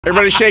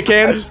Everybody shake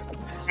hands.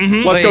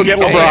 Let's go get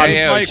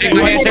LeBron.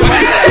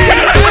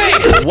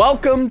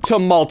 Welcome to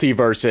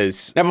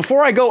MultiVersus. Now,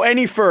 before I go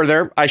any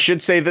further, I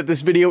should say that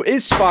this video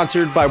is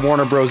sponsored by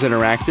Warner Bros.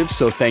 Interactive,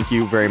 so thank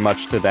you very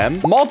much to them.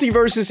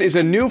 MultiVersus is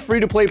a new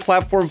free-to-play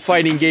platform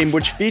fighting game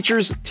which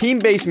features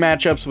team-based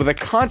matchups with a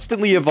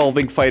constantly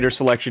evolving fighter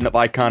selection of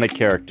iconic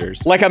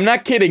characters. Like, I'm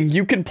not kidding,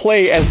 you can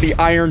play as the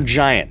Iron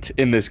Giant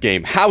in this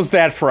game. How's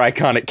that for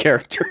iconic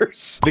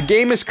characters? The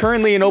game is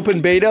currently in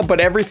open beta, but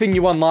everything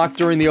you unlock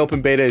during the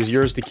open beta is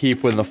yours to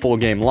keep when the full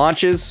game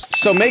launches.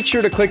 So make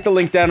sure to click the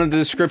link down in the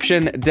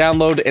description,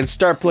 download, and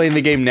start playing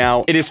the game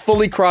now. It is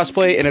fully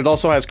crossplay, and it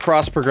also has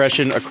cross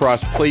progression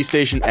across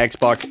PlayStation,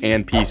 Xbox,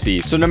 and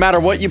PC. So no matter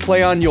what you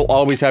play on, you'll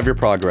always have your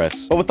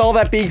progress. But with all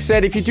that being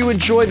said, if you do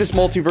enjoy this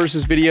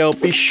MultiVersus video,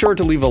 be sure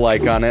to leave a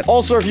like on it.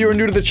 Also, if you are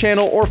new to the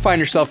channel or find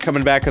yourself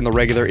coming back on the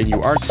regular and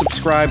you aren't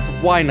subscribed,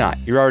 why not?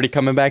 You're already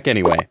coming back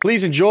anyway.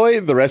 Please enjoy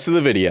the rest of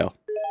the video.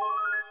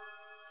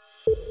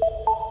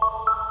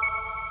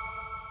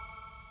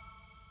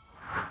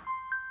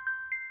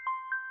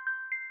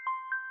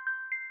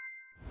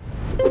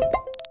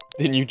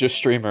 Didn't you just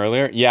stream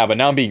earlier? Yeah, but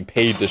now I'm being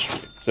paid to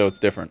stream, so it's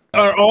different.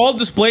 Are all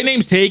display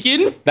names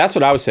taken? That's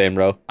what I was saying,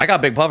 bro. I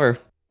got Big Puffer.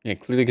 Yeah,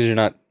 clearly because you're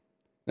not...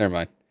 Never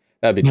mind.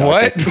 That'd be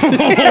toxic. What?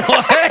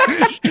 What?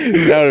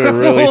 That would be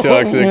really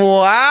toxic.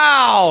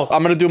 Wow!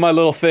 I'm gonna do my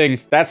little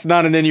thing. That's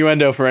not an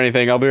innuendo for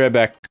anything. I'll be right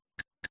back.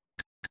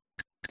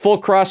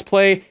 Full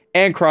crossplay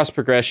and cross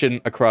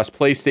progression across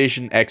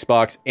PlayStation,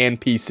 Xbox, and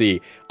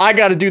PC. I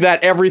gotta do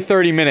that every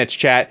 30 minutes,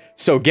 chat,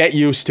 so get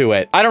used to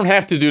it. I don't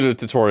have to do the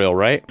tutorial,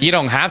 right? You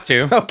don't have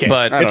to. Okay.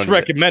 But it's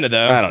recommended,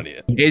 though. I don't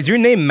need it. Is your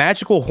name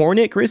Magical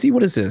Hornet, Grizzy?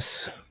 What is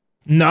this?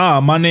 Nah,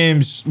 my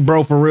name's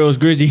bro for real is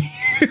Grizzy.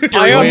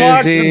 I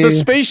unlocked the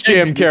Space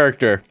Jam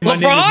character. My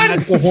name is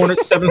Magical Hornet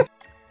 7.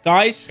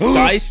 Guys.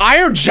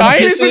 Iron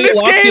Giant is in this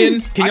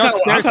game? Can y'all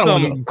snare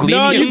some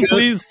Gleamium,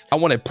 please? I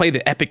want to play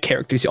the epic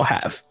characters y'all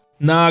have.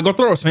 Nah, go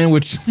throw a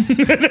sandwich.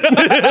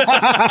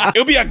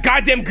 It'll be a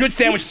goddamn good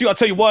sandwich too, I'll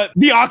tell you what.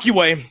 The Aki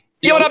way.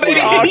 Yo, what up, baby?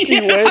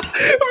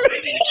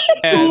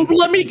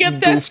 Let me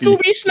get that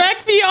Scooby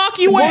snack, the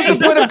Aki way. What's the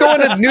point of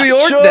going to New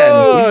York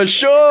then?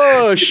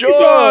 Sure.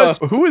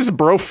 Who is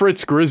Bro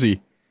Fritz Grizzy?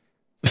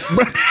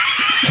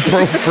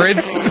 Bro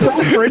Fritz?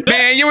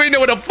 Man, you already know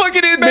what the fuck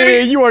it is, baby.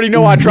 Man, you already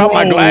know I dropped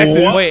my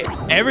glasses. Wait,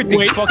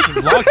 everything's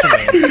fucking locked today.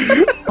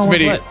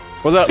 Smitty.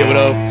 What's up? Give it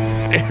up.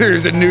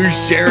 There's a new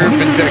sheriff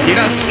in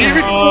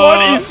Texas.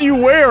 What is you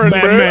wearing,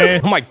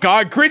 man? Oh my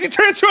god, Grizzy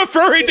turned into a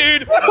furry,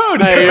 dude!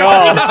 Hey,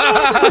 y'all.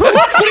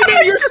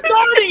 You're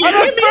starting! I'm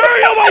a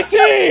furry on my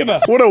team!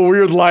 What a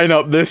weird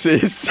lineup this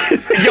is.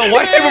 Yo,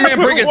 why Superman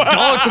bring his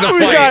dog to the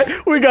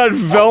fight? We got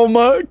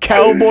Velma,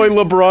 Cowboy,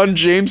 LeBron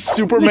James,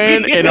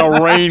 Superman, and a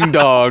rain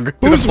dog.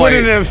 Who's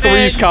winning in a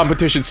threes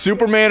competition,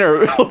 Superman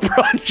or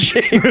LeBron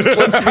James?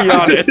 Let's be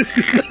honest.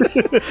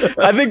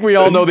 I think we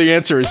all know the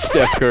answer is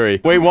Steph Curry.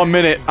 Wait 1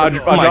 minute.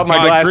 I dropped my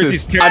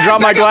glasses. I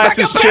dropped my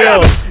glasses.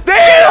 Chill.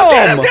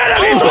 Damn!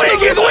 He's weak!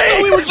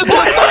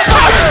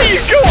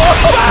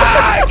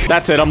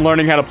 That's it. I'm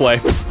learning how to play.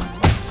 Dude!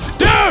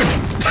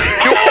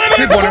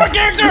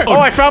 Oh,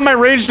 I found my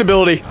ranged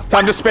ability.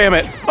 Time to spam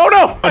it. Oh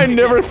no! I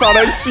never thought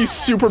I'd see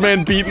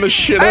Superman beating the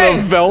shit out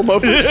of Velma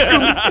from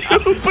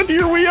Scooby-Doo, but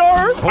here we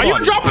are. Are you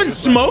dropping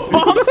smoke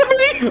bombs,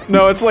 Smitty?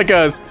 No, it's like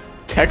a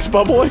text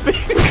bubble, I think.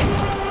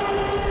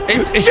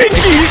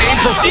 Jinkies!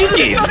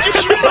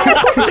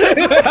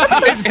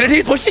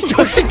 What's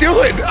she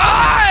doing?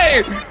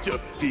 Aye!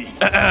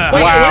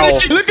 Wow.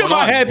 Look at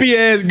my happy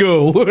ass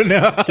go. Who's a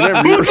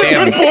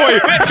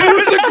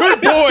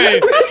good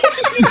boy?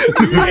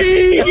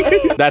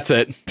 That's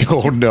it.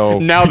 Oh no.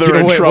 Now they're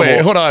in trouble.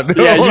 Wait, hold on.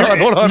 Yeah,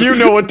 hold on. You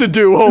know what to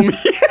do, homie.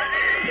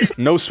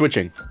 No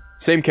switching.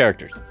 Same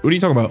characters. What are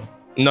you talking about?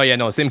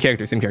 No, same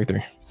character.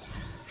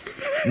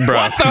 Bro.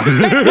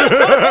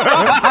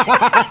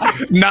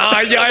 Nah,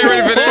 yeah, I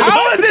ready for this.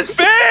 How is this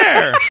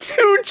fair?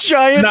 Two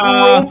giant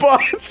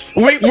robots.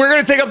 Wait, we're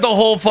gonna take up the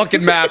whole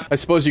fucking map. I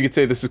suppose you could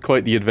say this is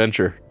quite the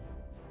adventure.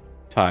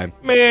 Time.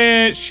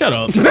 Man, shut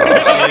up.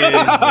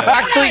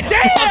 Actually,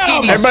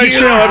 fucking everybody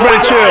chill,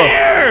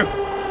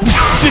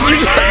 Did you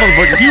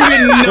just- You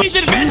didn't know. These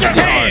adventure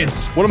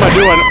hands. What am I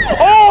doing?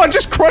 Oh, I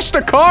just crushed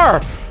a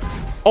car.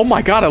 Oh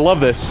my god, I love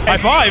this. High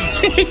five.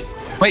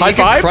 Wait, high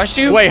five? Crush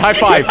you? Wait, high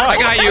five. I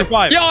got you. High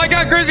five. Yo, I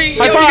got Grizzy.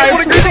 High five.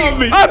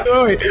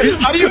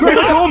 How do you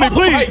control me,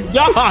 please?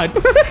 Oh my god.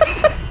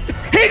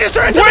 He just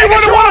turned Wait,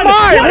 what am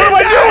I? What am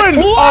I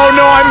doing? Oh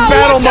no, I'm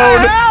battle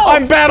mode.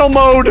 I'm battle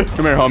mode.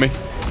 Come here, homie.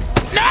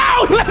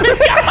 No! Let me go!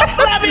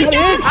 Let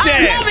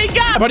me go!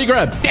 How do you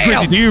grab?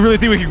 Grizzy, do you really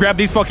think we can grab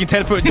these fucking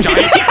 10-foot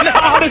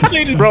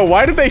giants? Bro,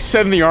 why did they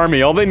send the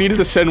army? All they needed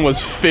to send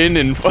was Finn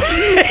and...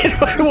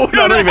 I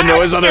don't even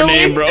know his other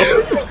name, bro.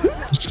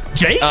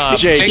 Jake?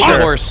 Jake, Jake sure.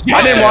 Horse.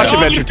 I didn't watch Oh,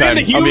 Adventure Time,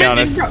 I'll be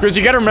honest. Because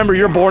you gotta remember,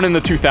 you're born in the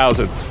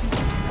 2000s.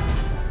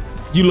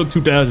 You look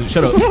 2000.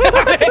 Shut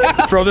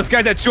up. Bro, this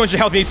guy's at 200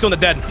 health and he's still in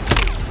the dead.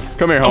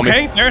 Come here, homie.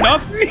 Okay, fair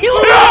enough.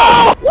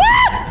 No!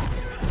 What?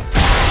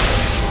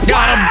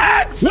 Got him.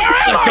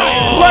 Where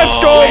Let's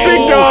go,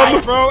 big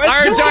dumb.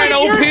 Iron Giant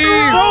OP.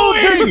 Bro,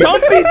 they're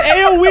dumpies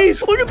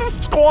AoEs. Look at the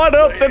squad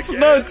up. That's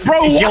nuts.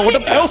 Bro, Yo, what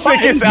the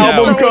Sickest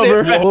album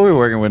cover. What are we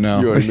working with now?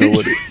 You already know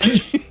what it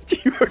is.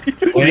 You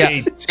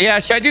already know. Yeah,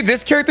 should I do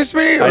this character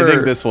speed? I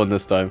think this one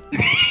this time.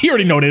 You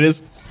already know what it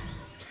is.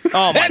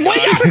 Oh my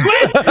god.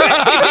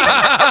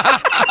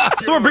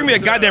 Someone bring me a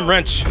goddamn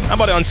wrench. I'm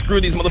about to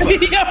unscrew these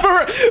motherfuckers. Yeah,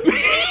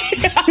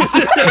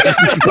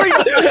 brings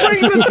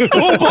the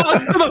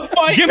toolbox to the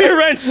fight. Give me a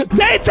wrench.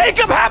 They take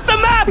up half the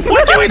map.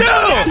 What do we do?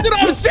 That's what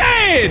I'm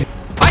saying.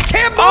 I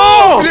can't move.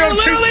 Oh! You're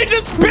literally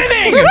just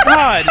spinning.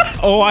 God.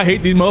 Oh, I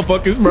hate these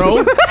motherfuckers,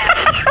 bro.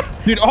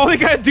 Dude, all they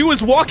gotta do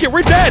is walk it.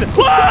 We're dead.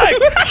 Look!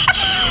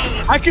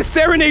 I can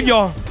serenade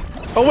y'all.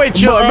 Oh wait,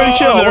 chill. Everybody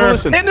chill. I wanna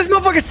listen. Damn, this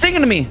motherfucker's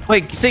singing to me.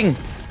 Wait, sing.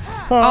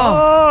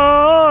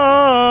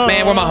 Oh.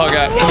 Man, where my hug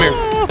at? Come here.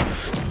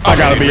 I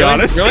gotta be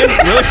honest. Really?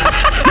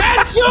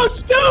 That's so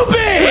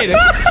stupid.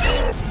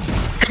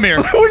 Come here.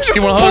 We're just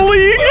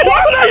bullying.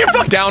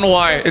 Down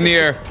Y in the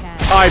air.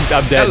 I'm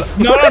dead.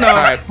 No. All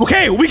right.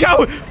 Okay, we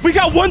got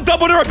one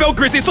double to our belt,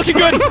 Grizzly. It's looking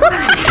good. You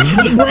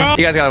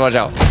guys gotta watch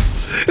out.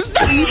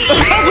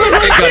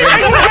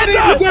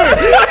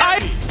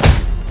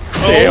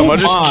 Damn, I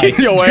just kicked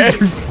your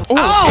ass.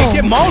 Oh,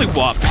 get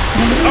mollywopped.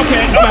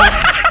 Okay, I'm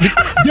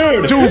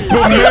out. Dude.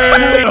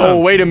 Oh,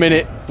 wait a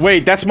minute.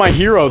 Wait, that's my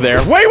hero there.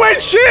 Wait,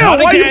 chill.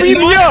 Why you beat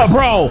me up?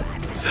 Bro.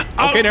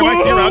 Okay, never mind.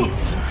 See you around.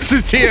 This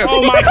is here.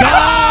 Oh my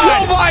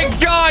god. Oh my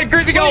god.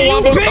 Grizzly got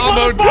wombo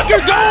combo.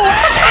 Motherfuckers, go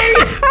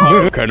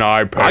away. Can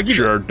I pet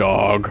your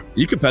dog?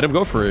 You can pet him.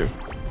 Go for it.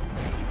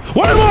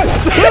 What?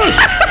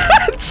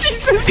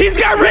 Jesus. He's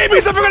got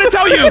rabies. I'm gonna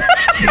tell you.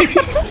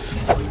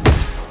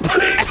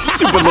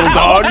 Stupid little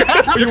dog.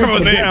 You're coming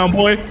with me. Down,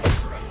 boy.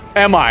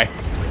 Am I?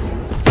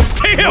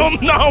 Damn.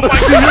 No, my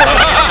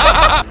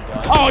god.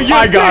 Oh, you.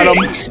 I got him.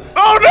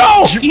 Oh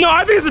no! No,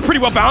 I think this is pretty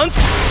well balanced.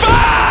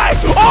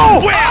 5!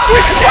 Oh!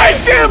 We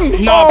spiked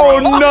him!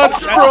 No, oh,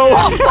 nuts, bro.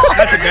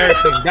 That's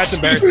embarrassing. That's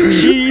embarrassing.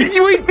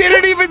 We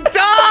didn't even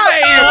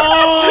die.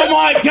 Oh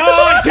my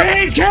god,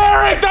 change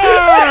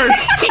characters!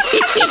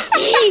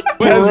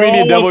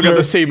 Tasmanian Devil got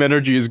the same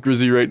energy as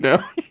Grizzy right now.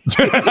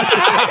 Can't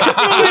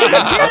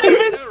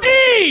even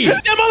see!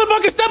 That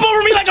motherfucker step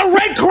over me like a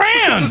red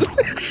crayon!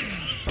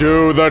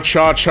 Do the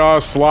cha-cha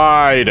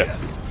slide.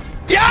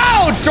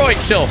 Yo, Troy,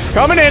 chill.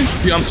 Coming in.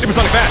 Dude, I'm super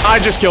fucking fast. I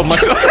just killed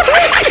myself.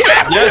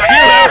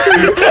 Yes,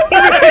 you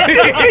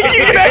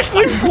You can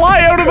actually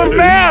fly out of the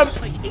map.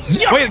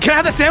 Wait, can I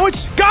have that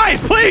sandwich? Guys,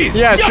 please!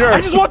 Yeah, sure.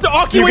 I just want the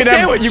Akiway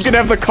sandwich! You can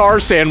have the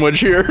car sandwich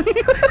here.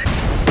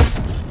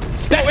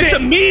 It's a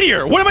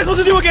meteor! What am I supposed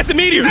to do against a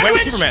meteor? Wait,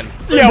 with Superman.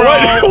 Yeah,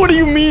 what do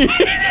you mean?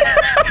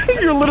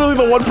 You're literally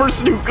the one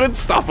person who could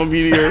stop a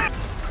meteor.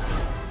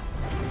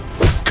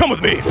 Come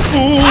with me.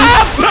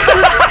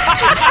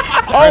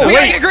 Oh,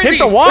 wait, hit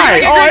the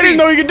Y. Oh, I didn't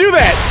know you could do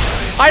that.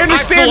 I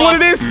understand what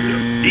it is.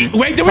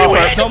 Wait, did we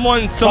win?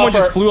 Someone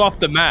just flew off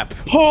the map.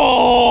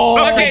 Oh!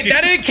 Okay,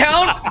 that didn't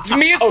count.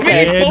 Me and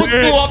Smee both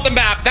flew off the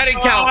map. That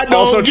didn't count.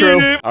 Also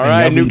true. All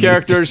right, new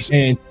characters.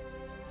 Sandwich!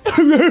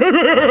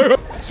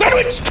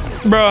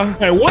 Bruh.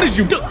 Hey, what did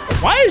you do?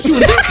 Why is you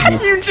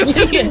You just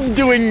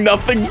doing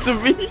nothing to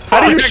me. How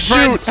do you shoot?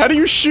 friends. How do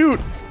you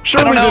shoot?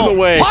 Surely there's a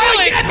way.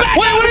 Pilot!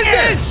 Wait, what is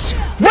this?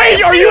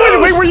 Wait, are you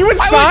in? Wait, were you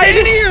inside? I was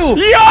in you.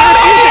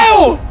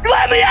 Yo!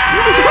 Let me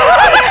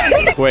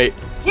out! Wait.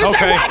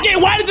 Okay.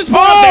 Why does this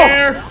spawn up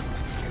there?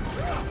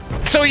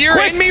 So you're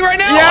in me right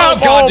now? Yeah, Oh,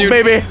 God, dude.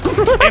 baby.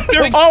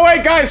 Oh,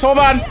 wait, guys, hold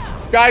on.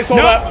 Guys,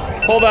 hold up.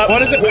 Hold up.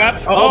 What is it,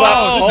 Matt? Hold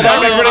up.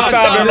 Everybody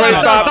stop. Everybody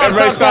stop.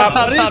 Everybody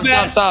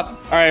stop. Stop.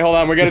 All right, hold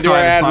on. We gotta do our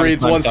fine, it's ad fine, reads.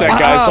 it's fine, One it's sec, fine.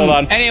 guys. Hold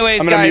on. Anyways,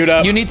 I'm gonna mute guys,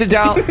 up. you need to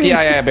down.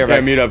 Yeah, be right Yeah,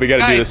 back. mute up. We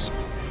gotta do Guys.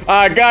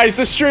 this. Guys,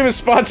 this stream is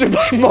sponsored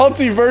by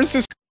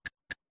MultiVersus.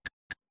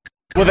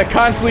 With a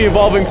constantly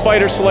evolving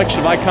fighter selection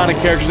of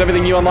iconic characters,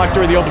 everything you unlock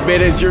during the open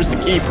beta is yours to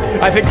keep.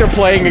 I think they're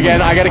playing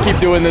again. I gotta keep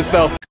doing this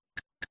though.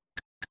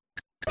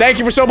 Thank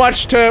you so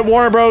much to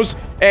Warner Bros.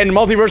 And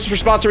MultiVersus for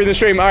sponsoring the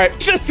stream. All right.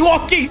 Just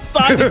walking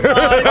side to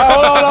side.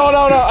 Hold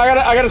on.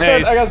 I gotta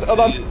start. Hold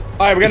on.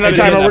 All right, we got enough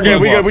timer. We're good.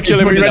 We good. We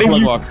chilling. We ready?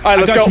 All right,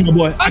 let's go. I got you,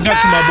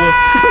 my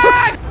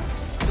boy.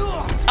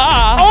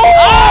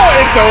 Oh,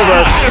 it's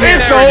over.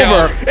 It's there we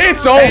over.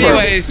 It's over.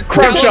 Anyways,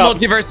 Crunch download up.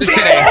 MultiVersus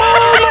today.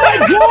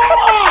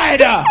 Oh my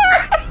god!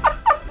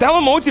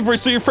 Download MultiVersus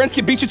so your friends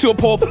can beat you to a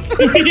pulp.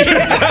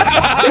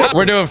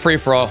 We're doing free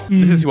for all.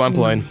 This is who I'm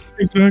playing.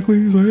 Exactly.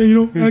 He's like, hey,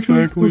 you know,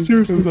 actually,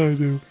 seriously. As I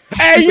do.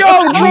 Hey,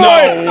 yo,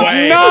 Troy! No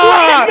way.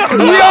 Nah!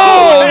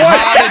 Yo!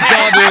 How did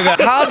y'all do that?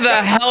 How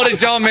the hell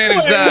did y'all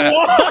manage that?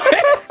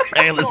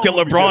 Hey, let's get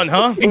LeBron,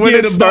 huh? When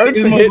it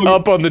starts, hit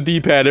up on the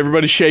D-pad.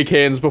 Everybody shake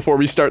hands before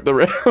we start the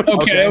round.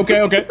 Okay.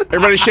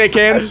 Everybody shake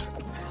hands.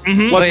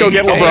 Let's go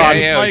get LeBron.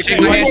 Yeah, shake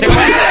my hand,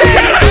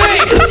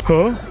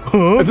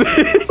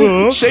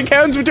 Shake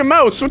hands with your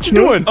mouse. What you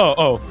doing?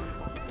 Oh.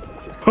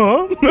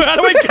 Huh? How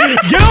do I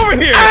get over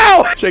here?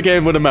 Ow! Shake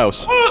hands with a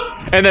mouse.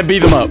 And then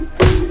beat him up.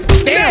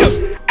 Damn!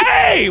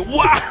 Hey! Hey!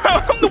 Wow!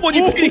 I'm the one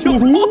you beat.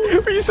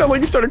 You sound like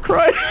you started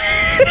crying.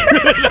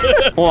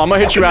 Hold on, I'm gonna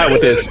hit you out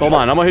with this. Hold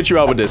on, I'm gonna hit you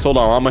out with this. Hold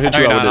on, I'm gonna hit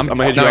you out with this. I'm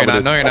gonna hit you out with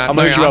this. No, you're not. I'm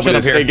gonna hit you out with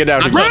this. Hey, get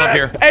down. I'm chilling up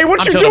here. Hey,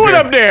 what you doing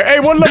up there? Hey,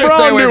 what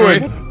LeBron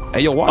doing?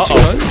 Hey, yo, watch it,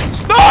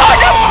 No, I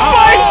got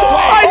spiked!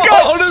 I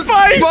got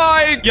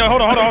spiked! Yo,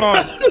 hold on.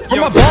 Where'd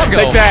my ball go?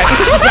 Take that.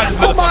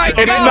 Oh my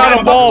It's God.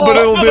 not a ball, but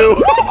it'll do.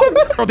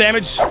 Throw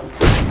damage.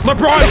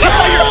 LeBron,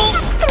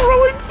 Just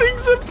throwing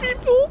things at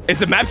people. is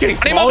the map getting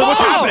need my smaller? What's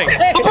ball. happening?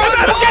 LeBron,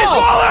 The map's getting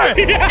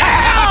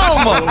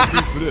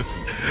smaller!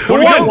 What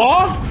we got,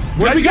 Wall?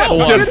 Where we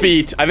go?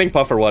 Defeat. I think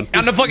Puffer won.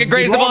 I'm the fucking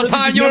greatest of all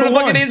time. You know what the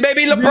fucking is,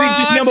 baby? Just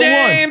LeBron number one.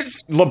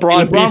 James.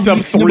 LeBron beats up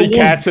 3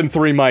 cats and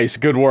 3 mice.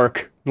 Good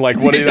work. Like,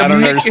 what? I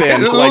don't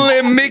understand.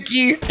 Like,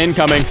 Mickey.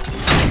 incoming.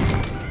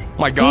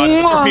 My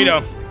God,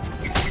 torpedo.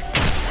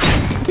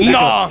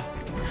 Nah!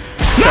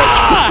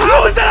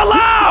 How is that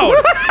allowed?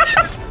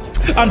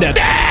 I'm dead.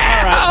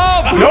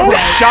 No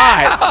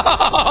shot.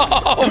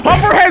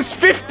 Puffer has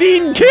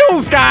 15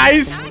 kills,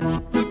 guys.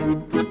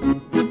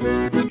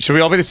 Should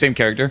we all be the same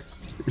character?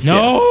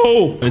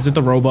 No! Is it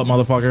the robot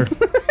motherfucker?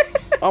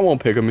 I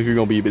won't pick him if you're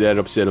gonna be that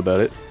upset about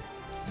it.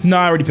 No,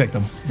 I already picked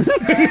him.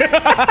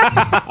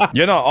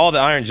 You're not all the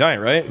Iron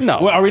Giant, right? No.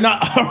 Wait, are we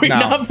not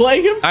not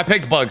playing him? I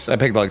picked bugs.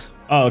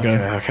 Oh, okay.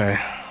 Okay.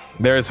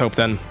 There is hope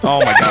then. Oh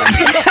my God.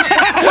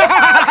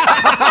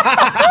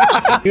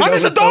 I'm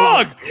just a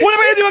dog! What am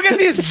I gonna do against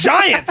these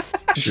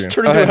giants? Just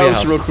turn into a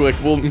house real quick.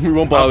 We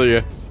won't bother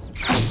you.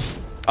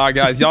 Alright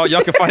guys, y'all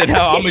can find it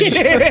out. I'll be Wait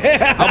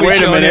a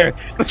chilling minute.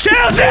 here.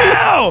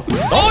 Chill!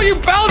 Oh, you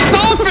bounced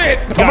off it!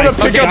 I'm gonna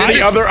pick up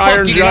the other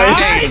Iron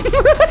Giants.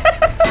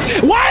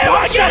 Why am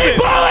I getting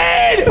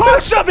bullied?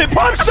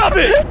 Pump shove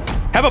it!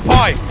 Have a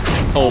pie.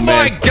 Oh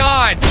My man.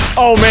 God!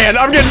 Oh man,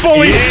 I'm getting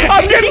bullied.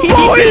 I'm getting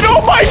bullied.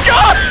 Oh my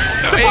God.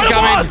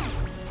 Incoming!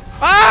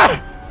 Ah!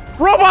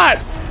 Robot.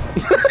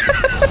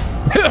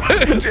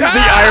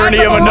 The irony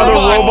of another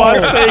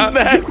robot saying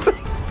that.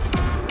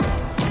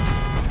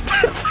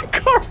 The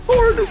car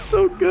horn is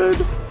so good.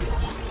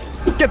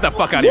 Get the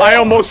fuck out of here. I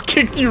almost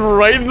kicked you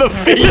right in the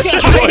face,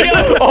 Troy.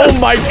 Oh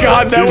my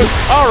God, that was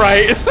all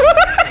right.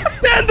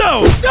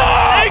 Nando! No!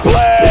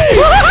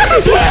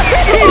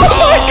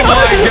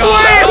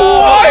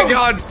 Oh my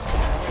God!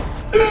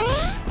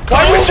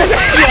 Why would you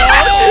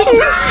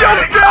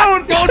jump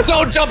down?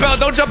 Don't jump out!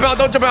 Don't jump out!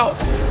 Don't jump out!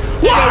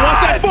 What's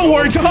that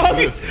footwork, dog?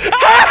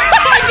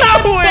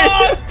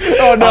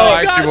 Oh no!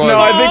 I actually won. No,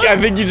 I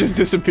think you just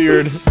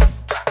disappeared.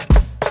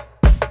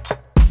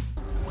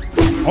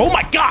 Oh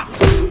my God!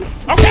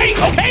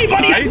 Okay,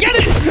 buddy, I get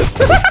it.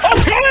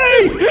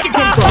 Okay.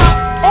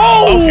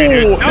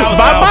 Oh! Okay,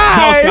 Bye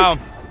bye!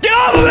 Get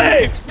off of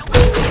me!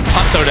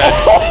 I'm so dead.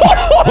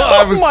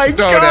 I was Oh my so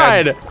God!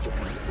 dead.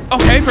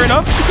 Okay, fair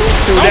enough.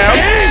 2 down.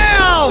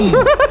 Damn!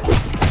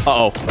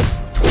 Uh-oh.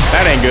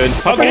 That ain't good.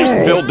 Puffer just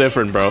built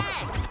different, bro.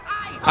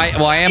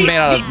 I am made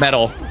out of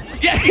metal.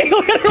 Yeah, he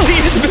literally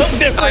is built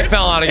different. I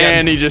fell out again.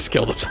 And he just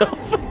killed himself.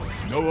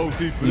 No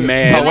OT for this.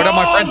 Man. Oh, where did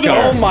my friends go?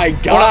 Oh my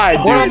God,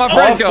 dude. Where did my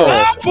friends go?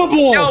 Puffer.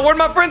 Yo, where'd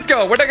my friends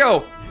go? Where'd they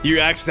go? Your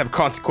actions have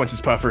consequences,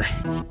 Puffer.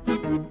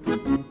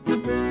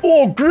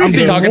 Oh,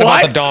 Grizzy, I'm talking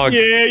what? about the dog.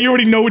 Yeah, you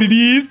already know what it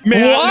is.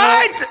 Man,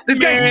 What? This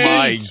guy's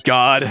Man. cheese.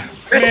 God. Man,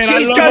 This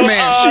I guy's love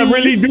it. I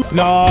really do.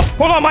 No.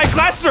 Hold on, my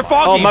glasses are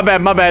foggy. Oh, my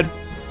bad, my bad.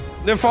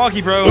 They're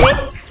foggy, bro.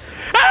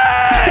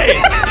 Hey!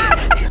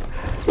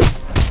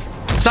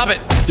 Stop it.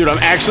 Dude, I'm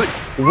actually...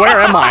 Where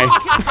am I?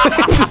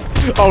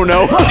 Oh,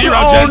 no. around,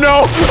 Oh, gents.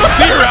 no.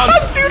 around.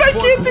 Dude, I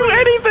can't do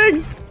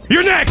anything.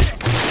 You're next!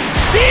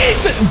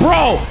 Jesus,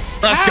 bro.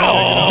 Let's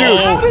go. Dude.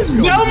 How does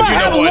Velma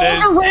have what it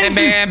longer Hey, range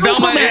man, than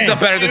Velma is the Superman?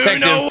 better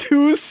detective.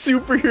 2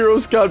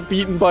 superheroes got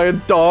beaten by a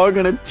dog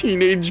and a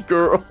teenage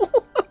girl.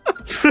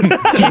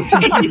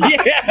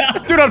 Yeah.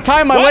 Dude, I'm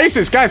tying my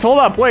laces. Guys, hold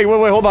up. Wait,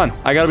 hold on.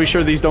 I gotta be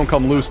sure these don't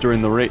come loose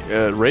during the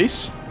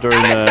race? During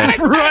the...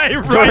 Right,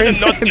 During the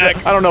nut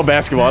deck. I don't know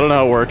basketball. I don't know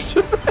how it works.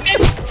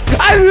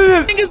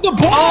 Thing is the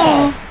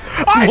ball.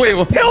 I Wait,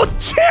 just killed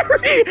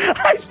Jerry!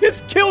 I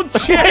just killed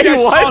Jerry! Wait,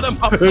 I what? shot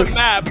him off the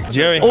map!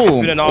 Jerry, Oh, it's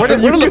been an honor.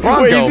 where did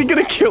LeBron Wait, go? is he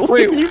gonna kill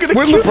him? You gonna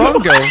Where'd kill LeBron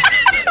him? go?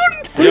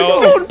 Yo,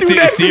 Don't do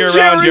that see to you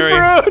Jerry, around, Jerry.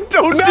 bro!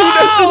 Don't do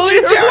that to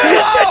leave Jerry!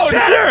 Jerry alone!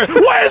 Cheddar!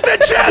 Where's the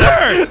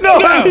cheddar? No,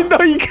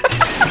 you can't.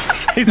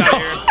 He's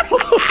out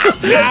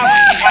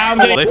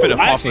here. They finna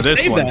fall for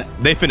this one.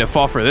 They finna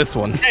fall for this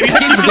one. Look at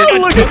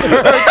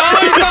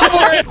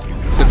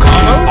The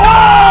combo?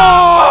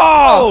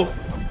 Oh!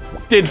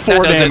 Did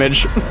 4 does it.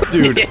 damage.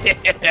 Dude.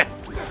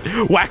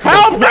 Whack-a-mole.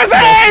 Help, Grizzy!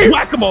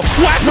 Whack-a-mole!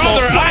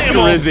 Whack-a-mole! Brother,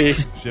 Grizzy.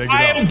 Check it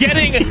I out. am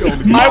getting.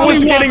 I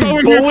was getting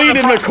bullied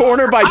in the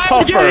corner by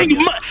Puffer. I'm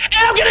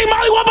getting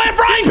mollywopped by a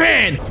frying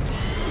pan.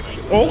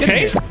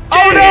 Okay.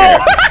 Oh no!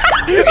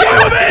 Get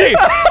with me!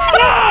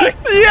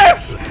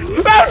 Yes!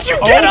 How'd you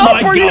get Oh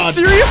up? my Are you God.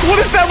 serious? What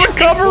is that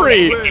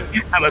recovery?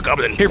 I'm a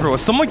goblin. Here, bro.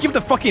 Someone give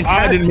the fucking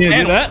I didn't mean to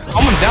do that.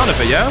 Calm him down a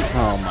bit, yeah?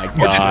 Oh my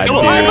Or just god.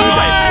 kill him. Dude.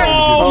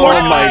 Oh,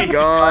 Oh my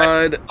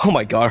god. Oh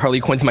my god, Harley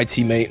Quinn's my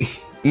teammate.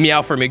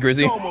 Meow for me,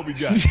 Grizzy.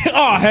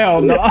 Oh,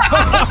 hell no.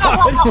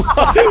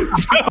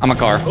 I'm a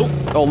car.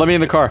 Oh, let me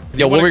in the car.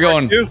 Yo, where we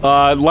going?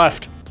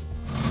 Left.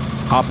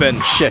 Hop in.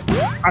 Shit.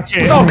 I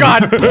can't. Oh,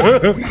 God.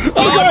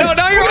 Oh,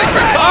 no, you're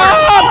right.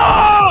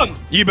 Oh!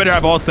 You better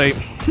have Allstate.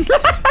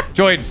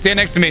 Joy, stand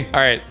next to me. All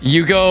right,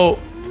 you go.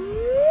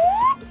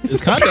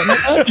 It's kind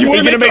of. You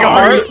want to make a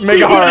heart?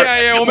 Make a heart.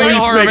 Yeah, we'll make a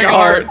heart. Make a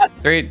heart.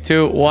 3,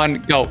 2, 1,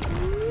 go.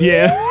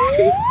 Yeah.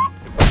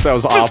 That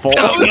was awful.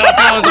 That was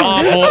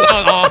awful. That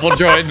was awful,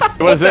 Joy.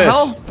 What is this?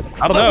 Hell?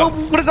 I don't know.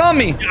 What is on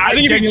me? I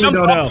think if you genuinely jump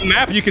don't off know. the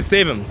map, you can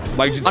save him.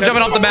 Like, just I'm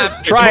jumping off the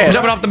map. Try it.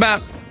 Jumping off the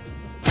map.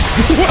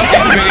 All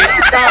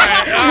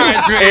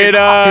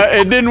right,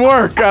 It didn't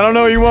work. I don't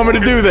know what you want me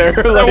to do there.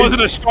 That Like,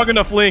 wasn't a strong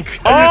enough link.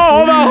 oh,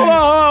 hold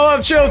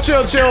on. Chill.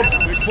 Everybody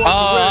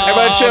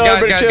chill,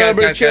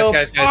 everybody chill.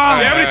 Guys.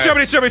 Yeah,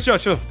 everybody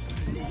chill.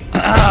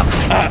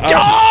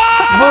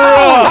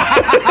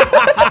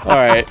 All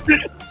right.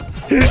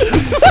 No,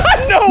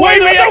 wait,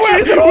 we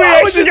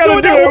actually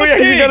gotta do it. We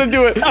actually gotta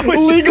do it.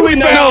 Legally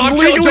bound.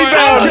 Chill.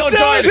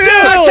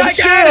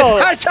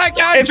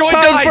 It's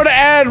time for the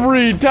ad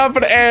read. Hold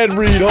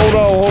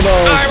on. All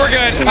right, we're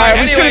good. All right,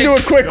 I'm just gonna do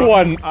a quick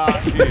one.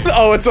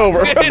 Oh, it's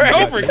over. It's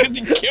over because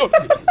he killed me.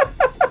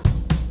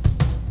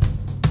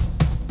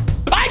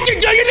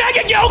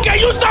 Okay,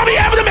 you saw me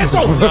having a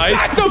missile. Nice.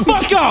 Back the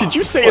fuck up. Did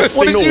you say a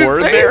single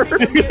word there?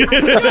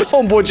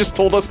 Homeboy just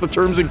told us the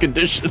terms and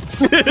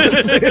conditions.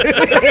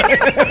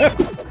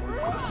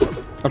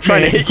 I'm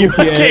trying to hit you.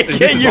 I can't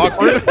get you.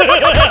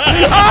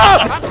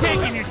 I'm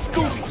taking your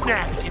Scooby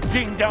snacks, you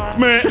ding dong.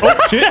 Man,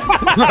 oh shit.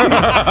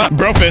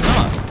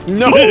 Brofist.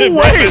 No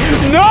way!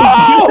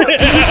 No!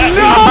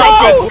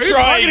 Brofist.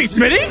 Are you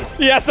Smitty?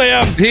 Yes, I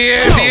am. He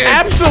is.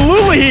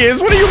 Absolutely he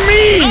is. What do you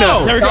mean?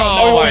 There we go.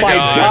 Oh my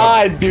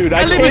god, dude.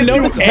 I can't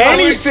do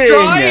anything.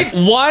 Strike.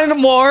 One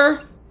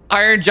more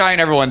Iron Giant,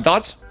 everyone.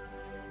 Thoughts?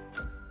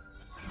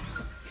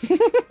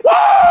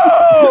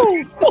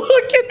 Whoa!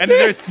 Look at And then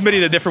there's Smitty,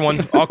 the different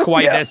one. All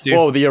quietness, dude.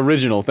 Whoa, the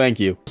original. Thank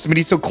you.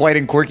 Somebody's so quiet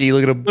and quirky.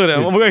 Look at him. Look at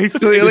him. Oh my God, he's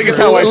such a This is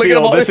how I look at feel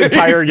him all- this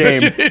entire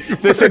game. He's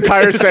This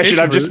entire session,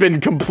 I've just been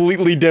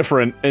completely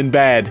different and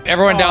bad.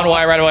 Everyone down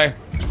Y right away.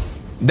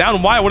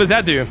 Down Y, what does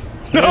that do?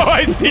 No,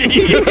 I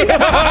see.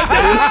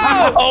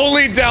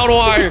 Only down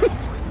Y.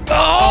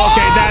 Oh,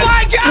 Okay, that-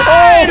 my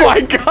god! Oh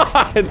my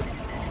god!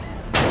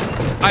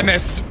 I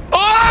missed.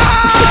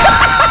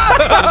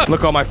 Oh!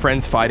 Look, all my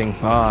friends fighting.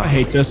 I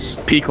hate this.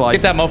 Peak life.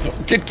 Get that mofo.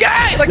 Get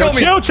guy! Let go of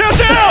me. Chill.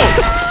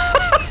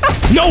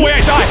 No way,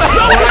 I died.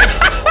 No way.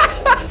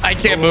 I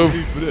can't move.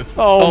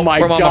 Oh my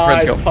where all my god,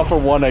 friends go? Puffer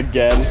won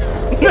again.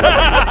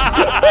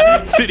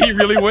 Did he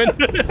really win?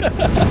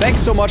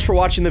 Thanks so much for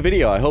watching the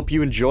video. I hope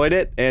you enjoyed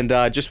it, and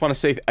just want to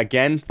say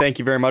again, thank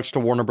you very much to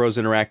Warner Bros.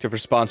 Interactive for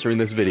sponsoring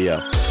this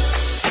video.